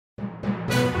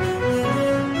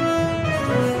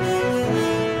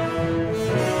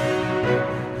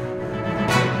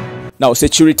Now,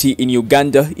 security in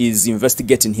Uganda is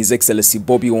investigating His Excellency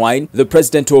Bobi Wine, the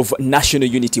president of National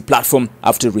Unity Platform,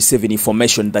 after receiving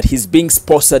information that he's being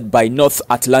sponsored by North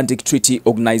Atlantic Treaty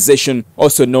Organization,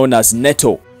 also known as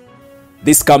NATO.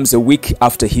 This comes a week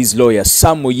after his lawyer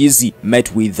Sam Moyizi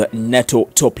met with NATO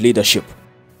top leadership.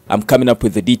 I'm coming up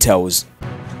with the details.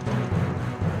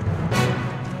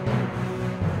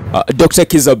 Dr.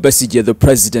 Kizza Besigye, the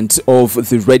president of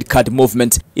the Red Card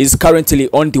movement, is currently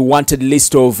on the wanted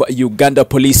list of Uganda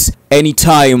police.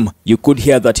 Anytime you could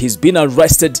hear that he's been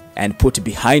arrested and put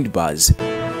behind bars.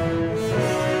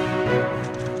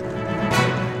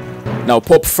 Now,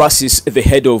 Pope Francis, the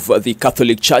head of the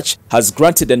Catholic Church, has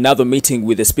granted another meeting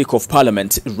with the Speaker of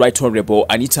Parliament, Right Honorable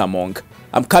Anita Among.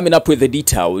 I'm coming up with the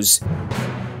details.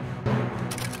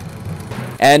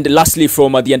 And lastly,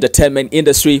 from the entertainment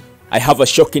industry, I have a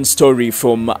shocking story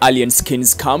from Alien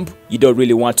Skins camp. You don't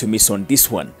really want to miss on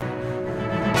this one.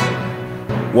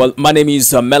 Well, my name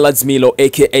is Melads Milo,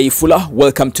 aka Fuller.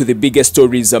 Welcome to the biggest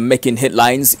stories making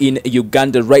headlines in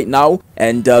Uganda right now.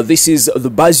 And this is the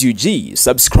Buzz UG.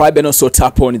 Subscribe and also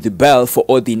tap on the bell for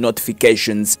all the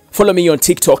notifications. Follow me on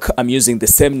TikTok. I'm using the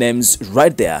same names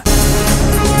right there.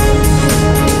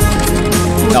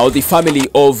 Now, the family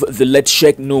of the late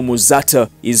Sheikh Nuhu Muzata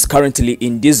is currently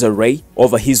in disarray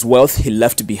over his wealth he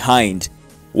left behind.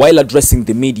 While addressing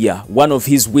the media, one of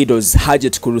his widows,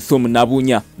 Hajat Kuruthum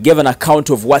Nabunya, gave an account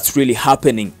of what's really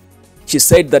happening. She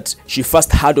said that she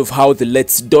first heard of how the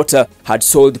late's daughter had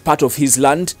sold part of his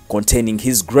land containing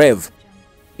his grave.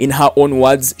 In her own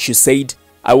words, she said,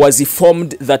 "I was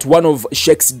informed that one of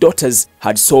Sheikh's daughters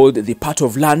had sold the part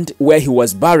of land where he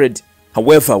was buried.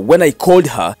 However, when I called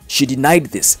her, she denied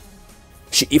this.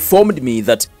 She informed me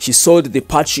that she sold the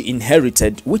part she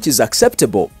inherited, which is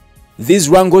acceptable. These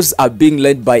wrangles are being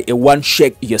led by a one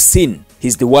Sheikh Yasin.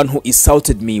 He's the one who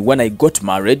insulted me when I got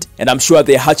married, and I'm sure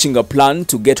they're hatching a plan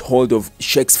to get hold of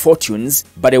Sheikh's fortunes,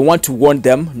 but I want to warn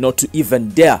them not to even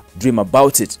dare dream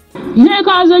about it."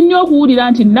 Nekaza nnyo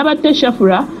okuwulira nti nabadde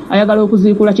Shafura ayagala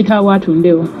okuziikula kitaawe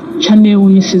atundewo.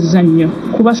 Kyanneewuunyisizza nnyo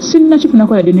kuba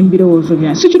sinnakifunako yadde n'ebirowoozo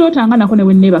byange. Sikirootanga nako ne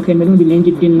bwe nneebaka emirundi ne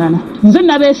njiddiŋŋana. Nze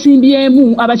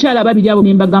nabeesimbyemu abakyala babiri abo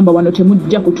ne mbagamba wano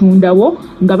temujja kutundawo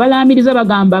nga balaamiriza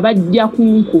bagamba bajja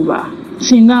kunkuba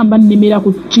singa mba nnimira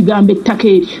ku kigambo ettaka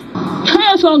eryo.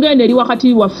 Ensonga eno eri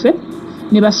wakati waffe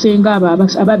ne basenga abo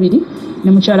ababiri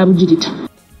ne mukyala Bugirita.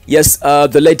 Yes,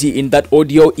 the lady in that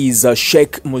audio is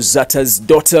Sheikh Muzata's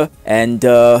daughter, and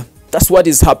that's what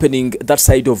is happening that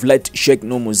side of late Sheikh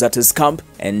Nuhu Muzata's camp,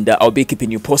 and I'll be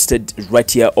keeping you posted right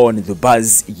here on the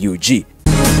Buzz UG.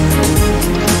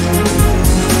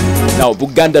 Now,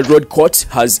 Buganda Road Court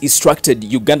has instructed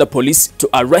Uganda police to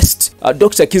arrest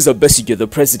Dr. Kizza Besigye, the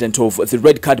president of the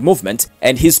Red Card movement,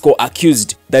 and his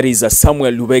co-accused, that is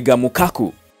Samuel Lubega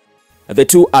Mukaku. The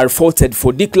two are faulted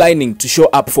for declining to show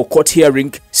up for court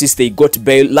hearing since they got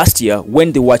bail last year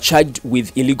when they were charged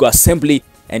with illegal assembly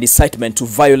and incitement to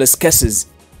violence cases.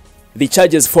 The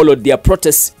charges followed their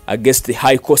protests against the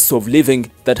high costs of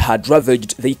living that had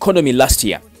ravaged the economy last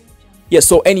year. Yes,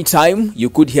 so anytime you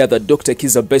could hear that Dr.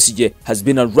 Kizza Besigye has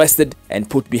been arrested and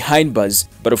put behind bars,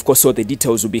 but of course all the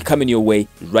details will be coming your way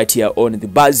right here on the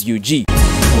Buzz UG.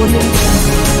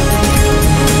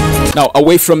 Now,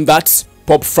 away from that,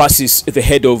 Pope Francis, the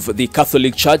head of the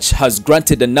Catholic Church, has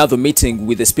granted another meeting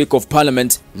with the Speaker of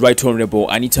Parliament, Right Honorable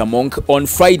Anita Among, on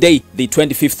Friday, the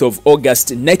 25th of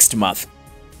August next month.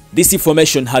 This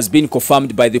information has been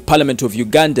confirmed by the Parliament of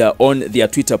Uganda on their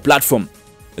Twitter platform.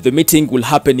 The meeting will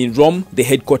happen in Rome, the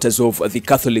headquarters of the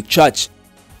Catholic Church.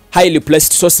 Highly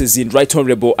placed sources in Right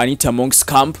Honorable Anita Among's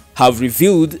camp have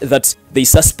revealed that they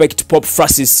suspect Pope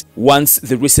Francis wants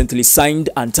the recently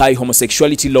signed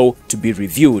anti-homosexuality law to be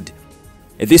reviewed.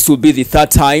 This will be the third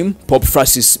time Pope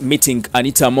Francis meeting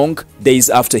Anita Among, days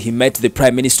after he met the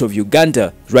Prime Minister of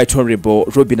Uganda, Right Honorable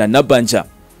Robina Nabanja.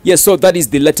 Yes, so that is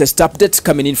the latest update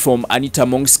coming in from Anita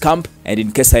Among's camp, and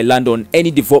in case I land on any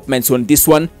developments on this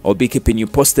one, I'll be keeping you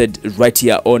posted right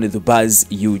here on the Buzz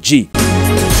UG.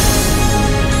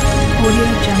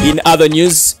 In other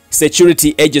news,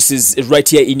 security agencies right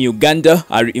here in Uganda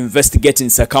are investigating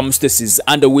circumstances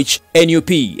under which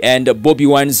NUP and Bobi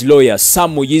Wine's lawyer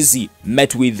Sam Moyizi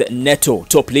met with NATO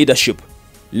top leadership.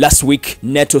 Last week,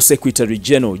 NATO Secretary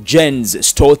General Jens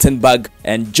Stoltenberg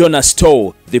and Jonas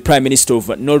Støre, the Prime Minister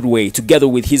of Norway, together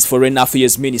with his Foreign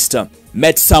Affairs Minister,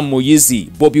 met Sam Moyizi,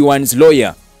 Bobi Wine's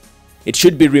lawyer. It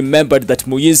should be remembered that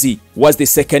Moyizi was the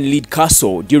second lead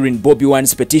counsel during Bobi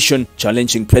Wine's petition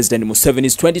challenging President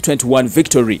Museveni's 2021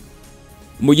 victory.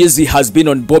 Moyizi has been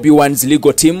on Bobi Wine's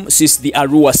legal team since the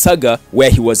Arua saga,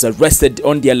 where he was arrested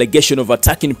on the allegation of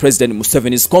attacking President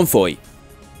Museveni's convoy.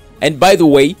 And by the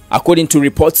way, according to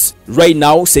reports, right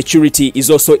now security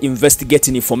is also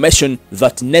investigating information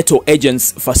that NATO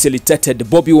agents facilitated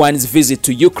Bobi Wine's visit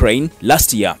to Ukraine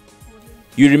last year.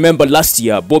 You remember last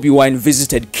year, Bobi Wine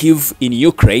visited Kyiv in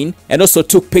Ukraine and also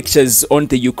took pictures on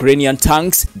the Ukrainian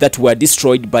tanks that were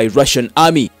destroyed by Russian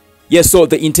army. Yes, so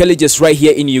the intelligence right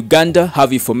here in Uganda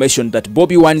have information that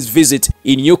Bobi Wine's visit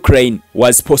in Ukraine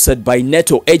was sponsored by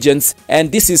NATO agents,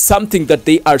 and this is something that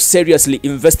they are seriously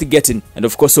investigating. And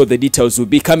of course, all the details will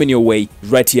be coming your way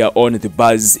right here on The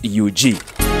Buzz UG.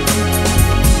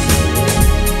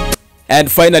 And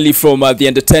finally, from the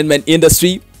entertainment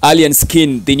industry, Alien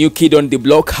Skin, the new kid on the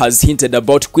block, has hinted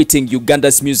about quitting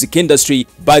Uganda's music industry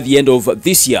by the end of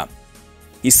this year.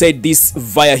 He said this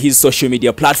via his social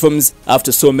media platforms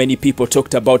after so many people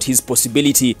talked about his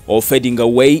possibility of fading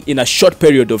away in a short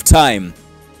period of time.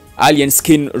 Alien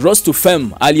Skin rose to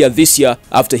fame earlier this year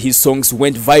after his songs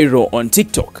went viral on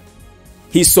TikTok.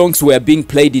 His songs were being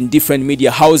played in different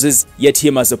media houses, yet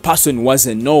him as a person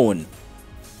wasn't known.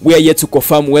 We are yet to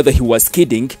confirm whether he was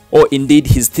kidding or indeed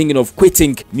he's thinking of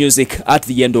quitting music at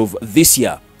the end of this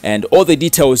year. And all the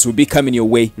details will be coming your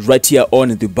way right here on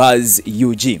The Buzz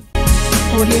UG.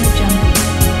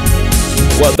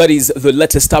 Well, that is the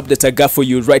latest update I got for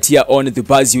you right here on The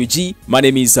Buzz UG. My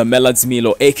name is Melad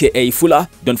Milo, aka Fuller.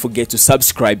 Don't forget to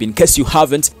subscribe in case you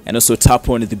haven't, and also tap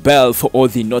on the bell for all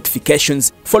the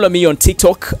notifications. Follow me on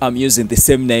TikTok. I'm using the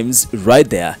same names right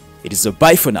there. It is a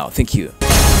bye for now. Thank you.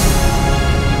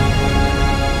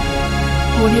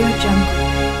 Audio Jungle.